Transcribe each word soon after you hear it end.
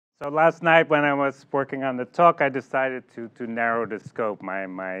So last night when I was working on the talk, I decided to narrow the scope.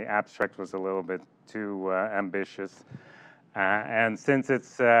 My abstract was a little bit too ambitious. And since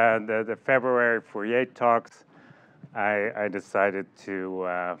it's the February Fourier talks, I decided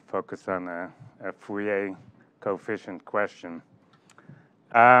to focus on a Fourier coefficient question.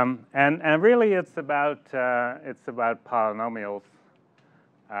 And really it's about polynomials,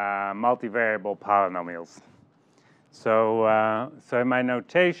 multivariable polynomials. So in my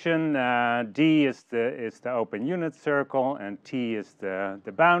notation, D is the open unit circle and T is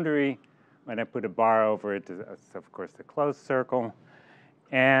the boundary. When I put a bar over it, it's of course the closed circle.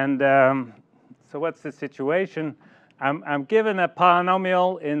 And so what's the situation? I'm given a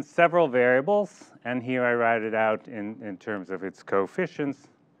polynomial in several variables, and here I write it out in terms of its coefficients.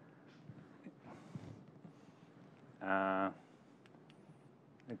 It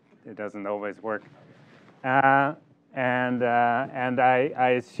doesn't always work. And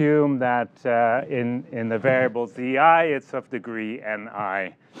I assume that in the variable zi, it's of degree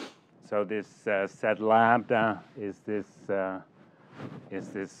ni. So this set lambda is this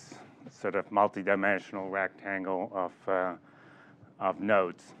sort of multidimensional rectangle of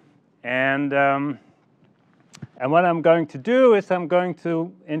nodes. And what I'm going to do is I'm going to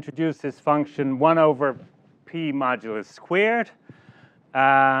introduce this function 1 over p modulus squared,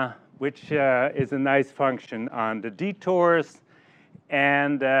 which is a nice function on the detours,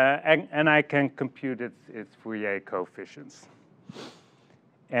 and I can compute its Fourier coefficients.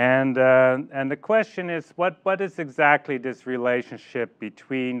 And the question is, what is exactly this relationship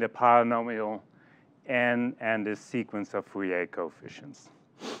between the polynomial and this sequence of Fourier coefficients?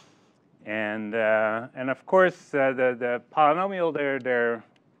 And of course, the polynomial, they're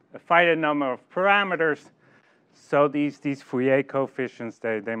a finite number of parameters. So these Fourier coefficients,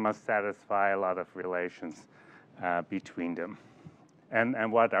 they must satisfy a lot of relations between them.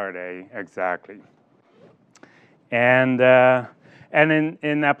 And what are they exactly? And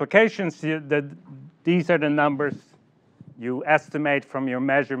in applications, these are the numbers you estimate from your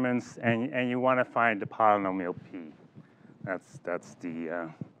measurements, and you want to find the polynomial p. That's the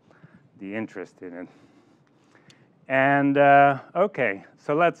interest in it. And okay,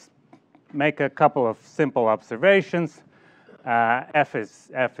 so let's make a couple of simple observations. F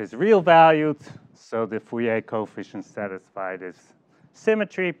is real valued, so the Fourier coefficient satisfy this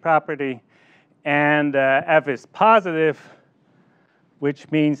symmetry property, and F is positive,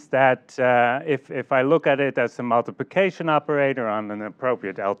 which means that if I look at it as a multiplication operator on an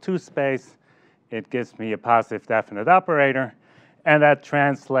appropriate L2 space, it gives me a positive definite operator, and that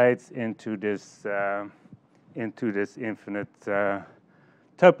translates into this infinite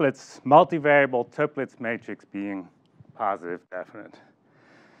tuplets, multivariable tuplets matrix being positive definite.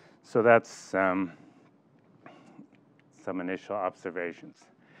 So that's some initial observations.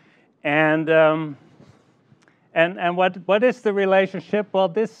 And what is the relationship? Well,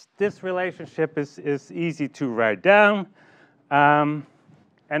 this relationship is easy to write down, and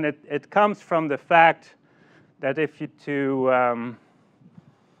it comes from the fact that if you do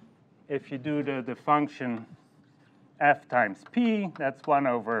the function f times p, that's 1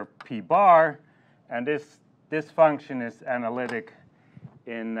 over p bar, and this function is analytic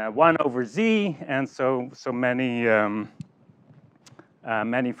in 1 over z, and so many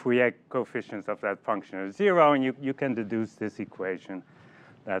Fourier coefficients of that function are 0, and you can deduce this equation.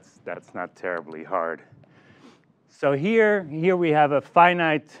 That's not terribly hard. So here we have a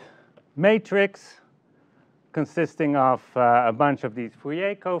finite matrix consisting of a bunch of these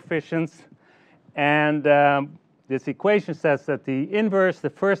Fourier coefficients, and this equation says that the inverse, the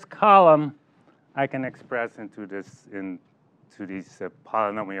first column, I can express into these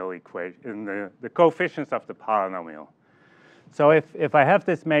polynomial equation, the coefficients of the polynomial. So if I have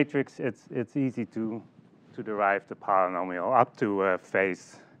this matrix, it's easy to derive the polynomial up to a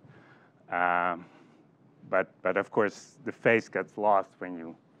phase, but of course the phase gets lost when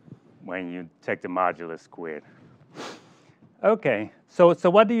you take the modulus squared. Okay, so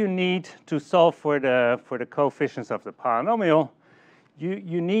what do you need to solve for the coefficients of the polynomial?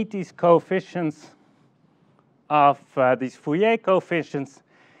 You need these coefficients of these Fourier coefficients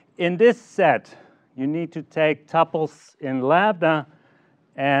in this set. You need to take tuples in lambda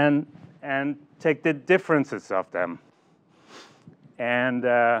and take the differences of them. And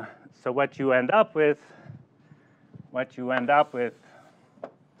so what you end up with,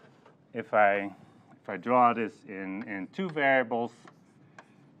 if I draw this in 2 variables,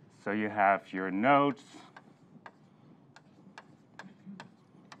 so you have your nodes,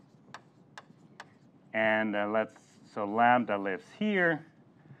 and so lambda lives here,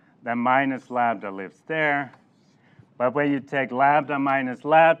 then minus lambda lives there, But when you take lambda minus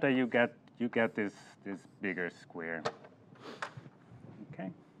lambda, you get this bigger square.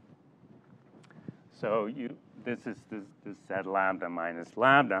 Okay. So this is this set lambda minus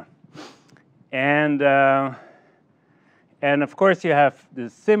lambda, and of course you have the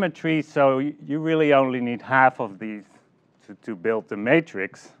symmetry. So you really only need half of these to build the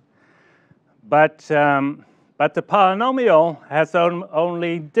matrix. But the polynomial has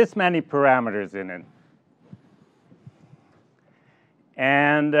only this many parameters in it.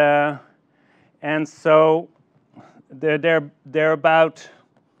 And so they're about,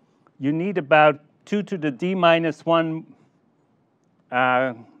 you need about 2 to the d minus 1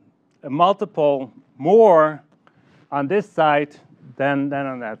 a multiple more on this side than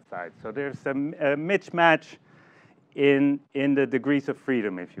on that side. So there's a mismatch in the degrees of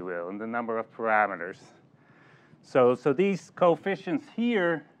freedom, if you will, in the number of parameters. So these coefficients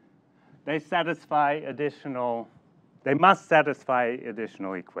here, they must satisfy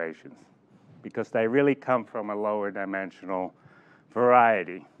additional equations because they really come from a lower dimensional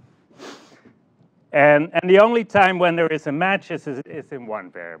variety. And the only time when there is a match is in one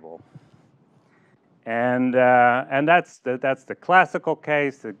variable. And that's the classical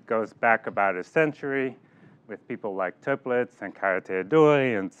case. It goes back about a century with people like Toeplitz and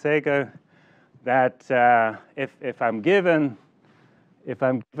Karateadori and Sega, that if I'm given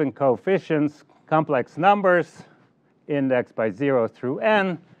coefficients, complex numbers, indexed by 0 through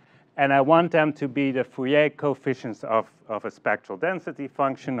n, and I want them to be the Fourier coefficients of a spectral density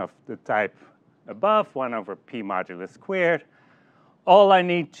function of the type above, 1 over p modulus squared, all I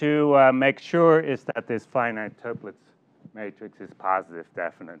need to make sure is that this finite Toeplitz matrix is positive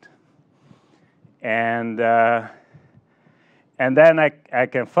definite. And then I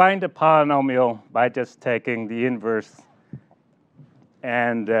can find a polynomial by just taking the inverse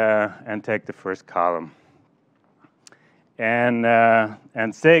and take the first column. And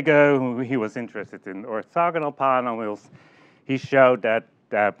Sega, he was interested in orthogonal polynomials. He showed that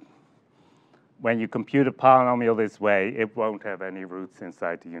when you compute a polynomial this way, it won't have any roots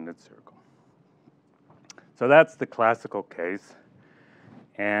inside the unit circle. So that's the classical case.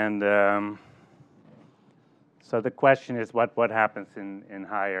 And so the question is what happens in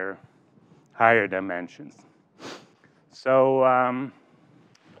higher dimensions. So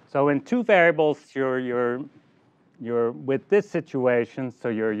in two variables, you're with this situation. So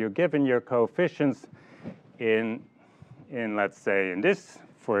you're given your coefficients in let's say in this,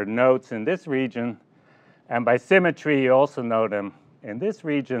 for nodes in this region, and by symmetry you also know them in this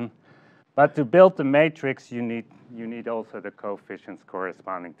region. But to build the matrix, you need also the coefficients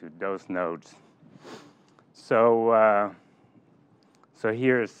corresponding to those nodes. So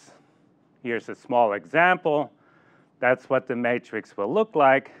here's a small example. That's what the matrix will look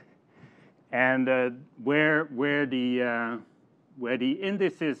like, and where the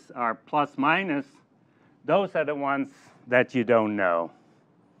indices are plus minus, those are the ones that you don't know.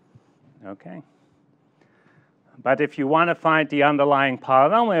 Okay. But if you want to find the underlying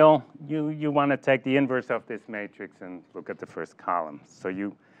polynomial, you want to take the inverse of this matrix and look at the first column. So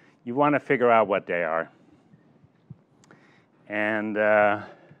you want to figure out what they are. And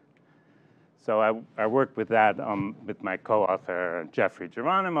so I worked with that with my co-author Jeffrey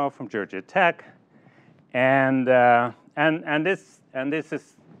Geronimo from Georgia Tech, and this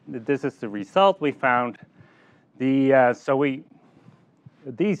is the result we found. These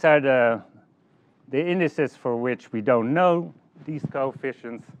are the indices for which we don't know these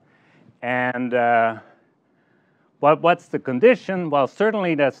coefficients. And what's the condition? Well,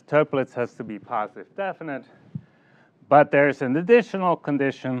 certainly that Toeplitz has to be positive definite. But there's an additional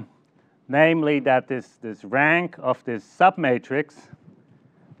condition, namely that this rank of this submatrix,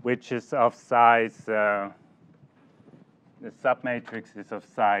 which is of size, the submatrix is of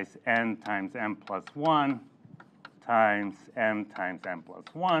size n times m plus 1 times m plus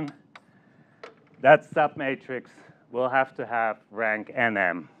 1. That submatrix will have to have rank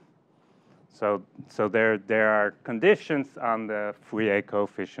nm. So there are conditions on the Fourier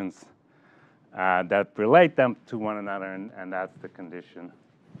coefficients that relate them to one another, and that's the condition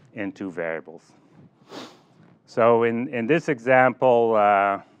in two variables. So in this example,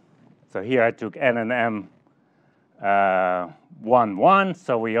 so here I took n and m 1, 1,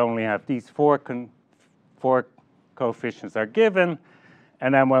 so we only have these four coefficients are given.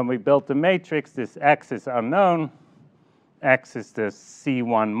 And then when we built the matrix, this x is unknown. X is the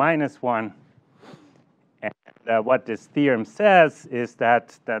C1 minus 1. And what this theorem says is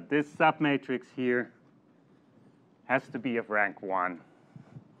that this submatrix here has to be of rank 1.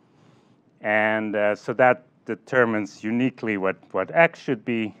 And so that determines uniquely what x should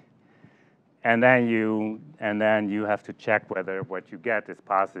be. and then you have to check whether what you get is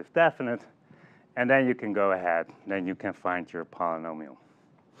positive definite, and then you can go ahead. Then you can find your polynomial.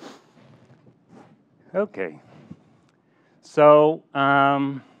 Okay. So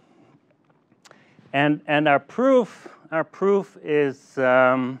and our proof is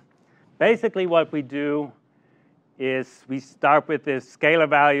basically what we do is we start with this scalar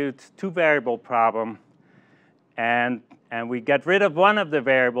valued two-variable problem, and we get rid of one of the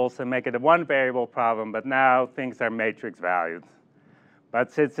variables and make it a one-variable problem, but now things are matrix valued.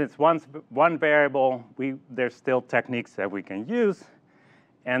 But since it's one variable, there's still techniques that we can use,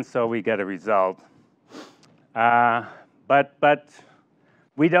 and so we get a result. But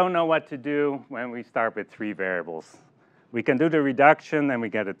we don't know what to do when we start with three variables. We can do the reduction and we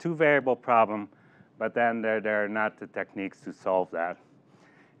get a two-variable problem, but then there are not the techniques to solve that.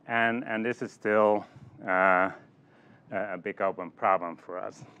 And this is still a big open problem for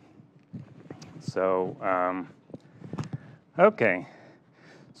us. So, okay.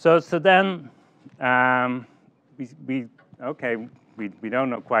 So then we don't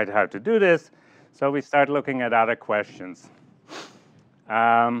know quite how to do this, so we start looking at other questions.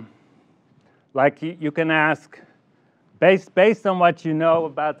 Like you can ask, based on what you know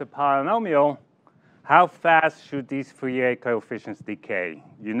about the polynomial, how fast should these Fourier coefficients decay?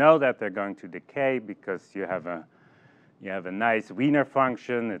 You know that they're going to decay because you have a nice Wiener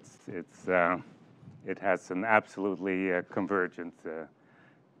function. It has an absolutely convergent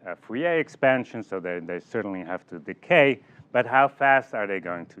Fourier expansion, so they certainly have to decay. But how fast are they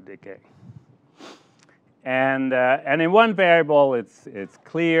going to decay? And in one variable, it's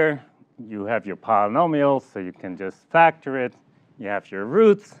clear. You have your polynomials, so you can just factor it. You have your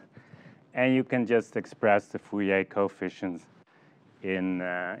roots, and you can just express the Fourier coefficients in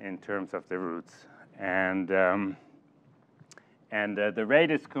terms of the roots. And the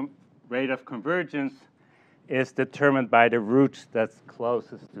rate of convergence is determined by the root that's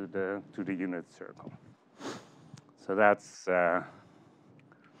closest to the unit circle. So that's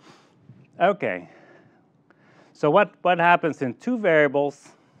okay. So what happens in two variables?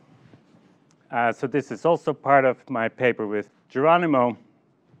 So this is also part of my paper with Geronimo.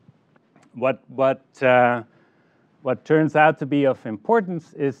 What turns out to be of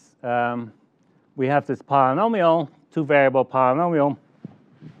importance is we have this polynomial, two-variable polynomial,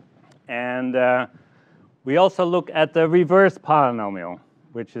 and we also look at the reverse polynomial,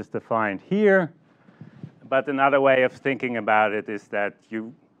 which is defined here. But another way of thinking about it is that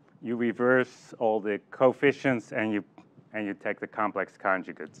you reverse all the coefficients and you take the complex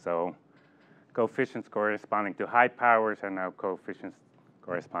conjugate. So coefficients corresponding to high powers are now coefficients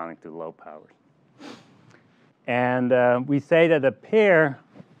corresponding to low powers. And we say that a pair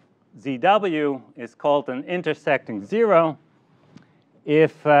ZW is called an intersecting zero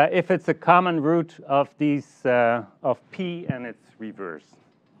if it's a common root of these of P and its reverse.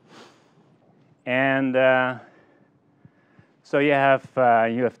 And so you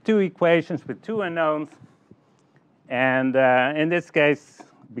have two equations with two unknowns, and in this case,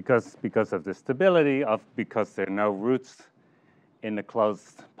 because of the stability because there are no roots in the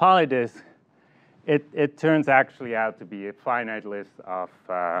closed polydisk, it turns actually out to be a finite list of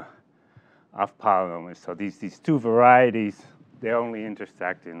polynomials. So these two varieties, they only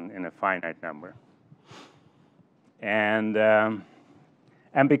intersect in a finite number. And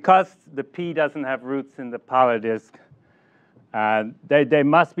because the P doesn't have roots in the polydisk, they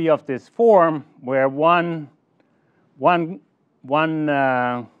must be of this form where the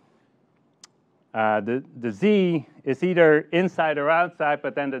Z is either inside or outside,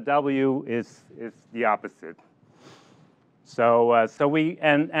 but then the W is the opposite. So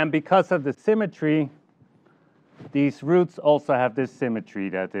and because of the symmetry, these roots also have this symmetry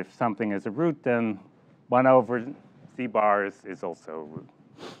that if something is a root, then 1 over Z bar is also a root.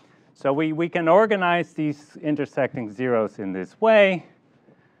 So we can organize these intersecting zeros in this way.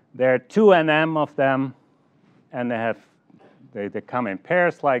 There are 2 NM of them, and they come in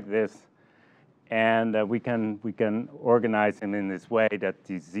pairs like this. And we can organize them in this way that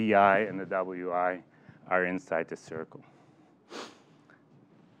the Zi and the Wi are inside the circle.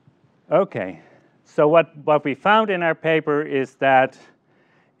 Okay, so what we found in our paper is that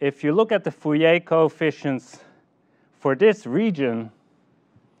if you look at the Fourier coefficients for this region,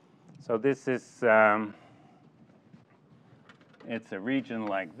 so this is it's a region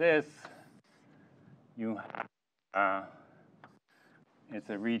like this. You have it's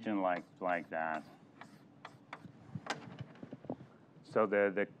a region like that. So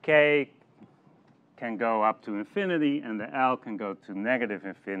the K can go up to infinity, and the L can go to negative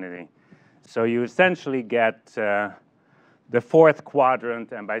infinity. So you essentially get the the fourth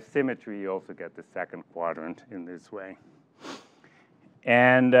quadrant, and by symmetry, you also get the second quadrant in this way.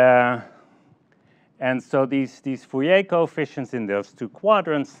 And so these Fourier coefficients in those two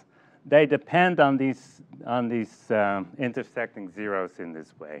quadrants, they depend on these intersecting zeros in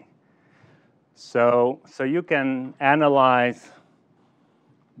this way. So you can analyze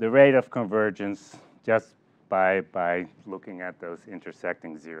the rate of convergence just by looking at those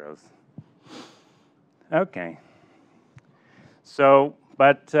intersecting zeros. Okay. So,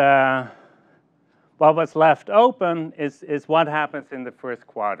 but what was left open is what happens in the first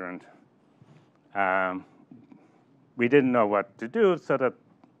quadrant. We didn't know what to do, so that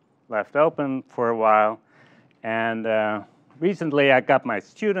left open for a while. And recently, I got my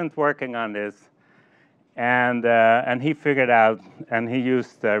student working on this, and he figured out, and he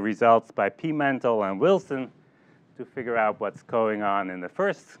used results by Pimentel and Wilson to figure out what's going on in the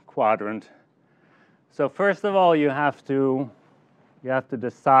first quadrant. So first of all, you have to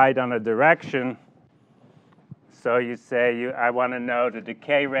decide on a direction. So you say, I want to know the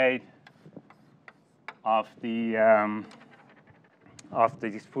decay rate of these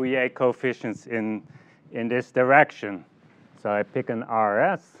Fourier coefficients in this direction. So I pick an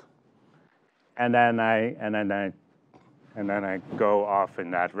RS, and then I go off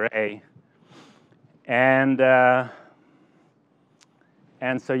in that ray, and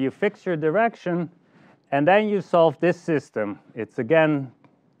so you fix your direction, and then you solve this system. It's again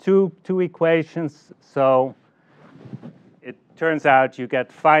two equations, so it turns out you get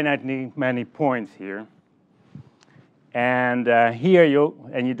finitely many points here. And here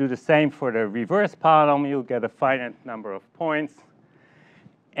you do the same for the reverse polynomial, you get a finite number of points.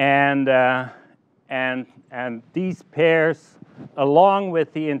 And these pairs, along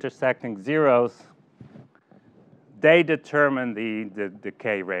with the intersecting zeros, they determine the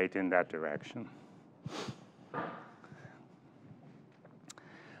decay rate in that direction.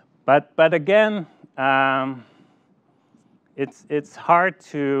 But again, it's hard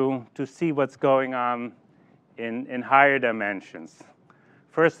to see what's going on in higher dimensions.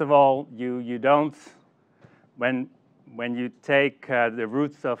 First of all, you don't, when you take the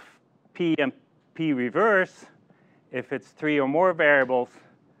roots of p and p reverse, if it's 3 or more variables,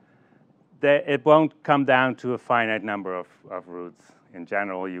 it won't come down to a finite number of roots. In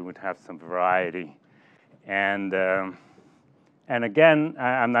general, you would have some variety. And again,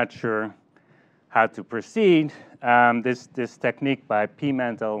 I'm not sure how to proceed. This technique by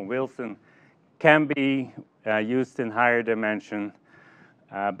Pimentel and Wilson can be used in higher dimension,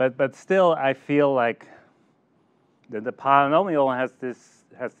 but still, I feel like the polynomial has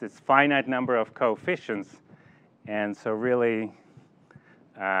this finite number of coefficients, and so really,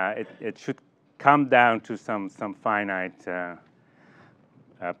 it should come down to some finite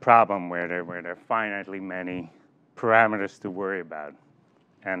problem where there are finitely many parameters to worry about,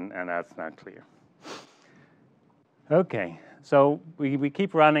 and that's not clear. Okay, so we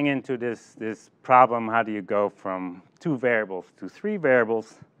keep running into this problem. How do you go from 2 variables to 3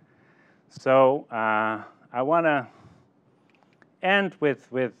 variables? So I want to end with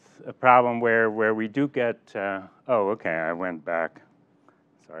a problem where we do get. Oh, okay, I went back.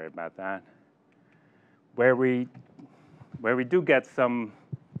 Sorry about that. Where we do get some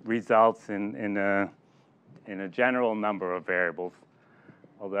results in a general number of variables,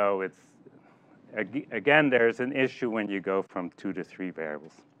 although it's again there's an issue when you go from 2 to 3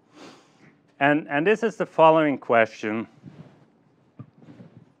 variables. And this is the following question: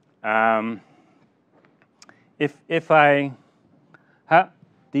 if I have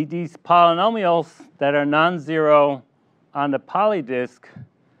these polynomials that are non-zero on the polydisk,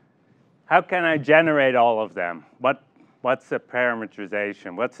 how can I generate all of them? What's the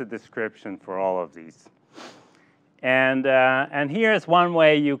parameterization? What's the description for all of these? And here's one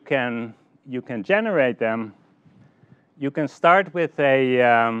way you can generate them. You can start with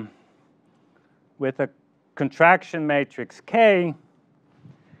a contraction matrix K,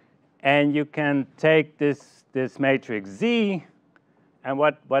 and you can take this matrix Z, and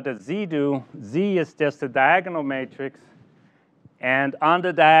what does Z do? Z is just a diagonal matrix, and on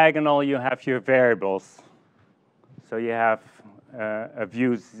the diagonal you have your variables. So you have a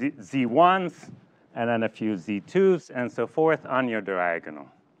few Z1s, and then a few Z2s, and so forth on your diagonal.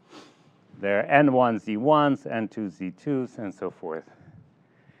 There are N1 Z1s, N2 Z2s, and so forth.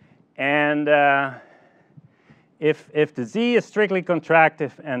 And if the Z is strictly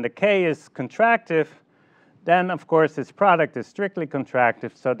contractive and the K is contractive, then, of course, this product is strictly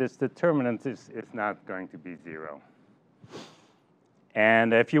contractive, so this determinant is not going to be 0.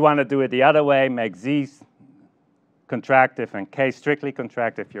 And if you want to do it the other way, make Z contractive and K strictly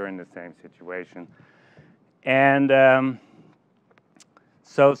contractive, you're in the same situation. And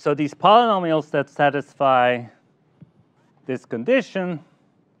So these polynomials that satisfy this condition,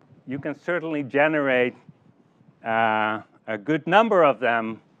 you can certainly generate a good number of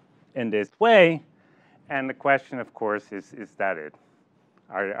them in this way. And the question, of course, is that it?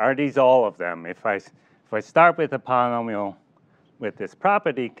 Are these all of them? If I start with a polynomial with this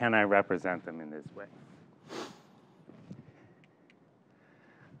property, can I represent them in this way?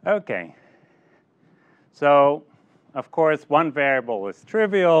 Okay. So, of course, one variable is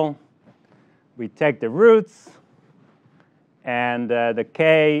trivial. We take the roots, and the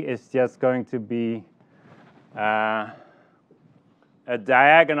k is just going to be a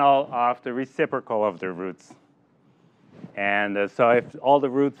diagonal of the reciprocal of the roots. And so if all the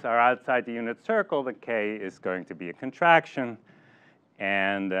roots are outside the unit circle, the k is going to be a contraction,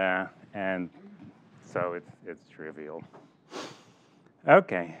 and so it's trivial.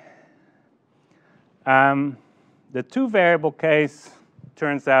 Okay. The two-variable case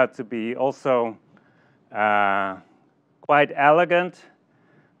turns out to be also quite elegant.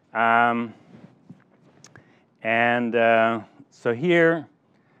 So here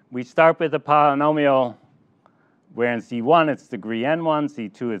we start with a polynomial where in Z1 it's degree n1,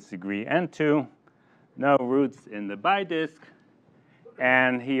 Z2 it's degree n2, no roots in the bidisk.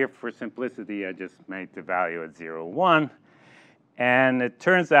 And here, for simplicity, I just made the value at 0, 1. And it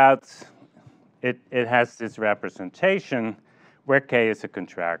turns out it has this representation where k is a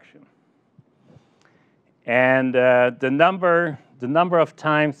contraction. And the number of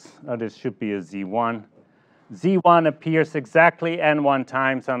times, this should be a Z1. Z1 appears exactly n1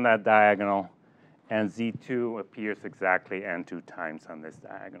 times on that diagonal, and Z2 appears exactly n2 times on this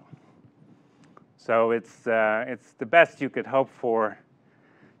diagonal. So it's the best you could hope for,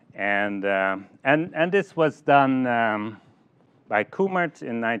 and this was done by Kumert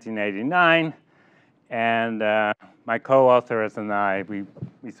in 1989, and my co-authors and I we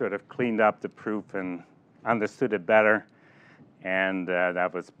sort of cleaned up the proof and understood it better, and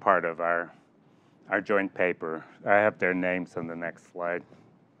that was part of our joint paper. I have their names on the next slide,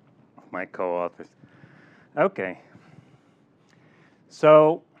 my co-authors. Okay.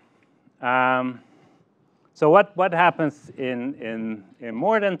 So what happens in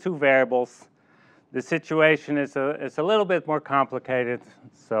more than two variables? The situation is a little bit more complicated.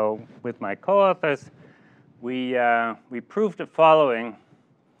 So with my co-authors, we proved the following: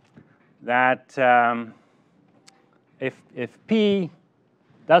 that if P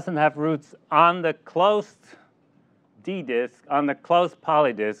doesn't have roots on the closed D-disk, on the closed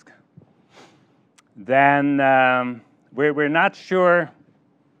polydisk, then we're not sure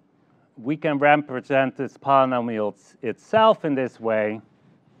we can represent this polynomial itself in this way.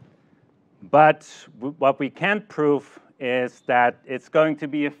 But what we can prove is that it's going to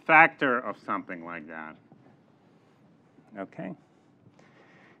be a factor of something like that. Okay?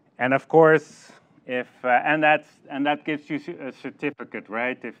 And of course, and that gives you a certificate,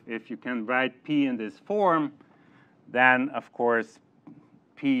 right? If you can write P in this form, then of course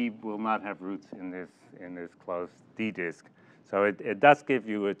P will not have roots in this closed D-disk. So it does give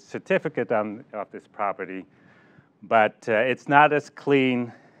you a certificate of this property, but it's not as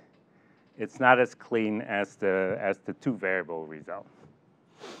clean. It's not as clean as the two-variable result.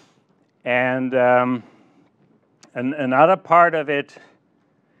 And another part of it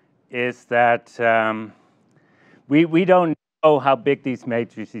is that we don't know how big these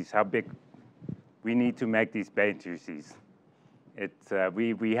matrices, how big we need to make these matrices.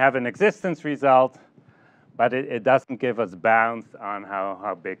 We have an existence result, but it doesn't give us bounds on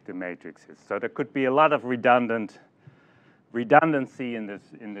how big the matrix is. So there could be a lot of redundancy in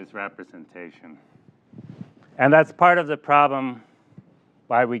this representation. And that's part of the problem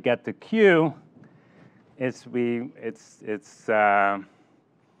why we get to Q is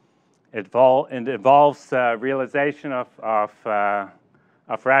it involves realization of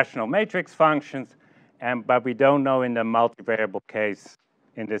rational matrix functions, but we don't know in the multivariable case,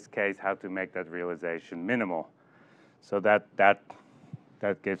 in this case, how to make that realization minimal. So that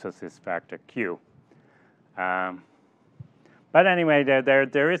gives us this factor Q. But anyway,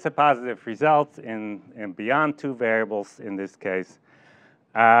 there is a positive result in beyond two variables in this case.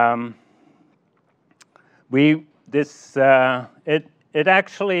 It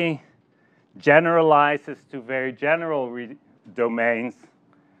actually generalizes to very general domains.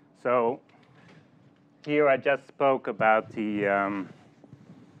 So here I just spoke about the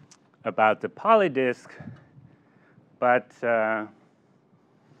polydisk, but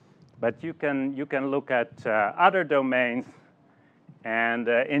you can look at other domains, and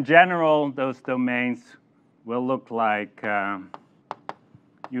in general, those domains will look like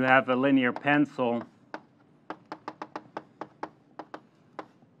you have a linear pencil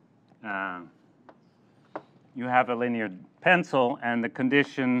you have a linear pencil, and the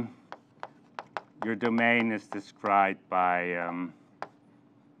condition, your domain is described by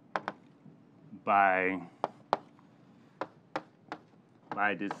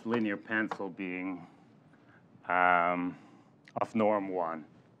this linear pencil being of norm 1.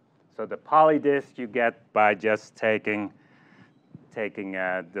 So the polydisk you get by just taking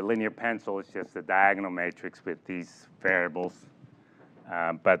the linear pencil is just a diagonal matrix with these variables.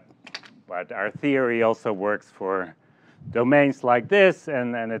 But our theory also works for domains like this,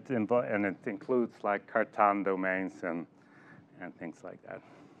 and it includes like Cartan domains and things like that.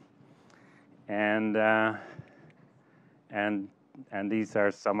 And these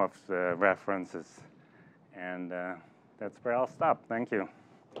are some of the references, and that's where I'll stop. Thank you.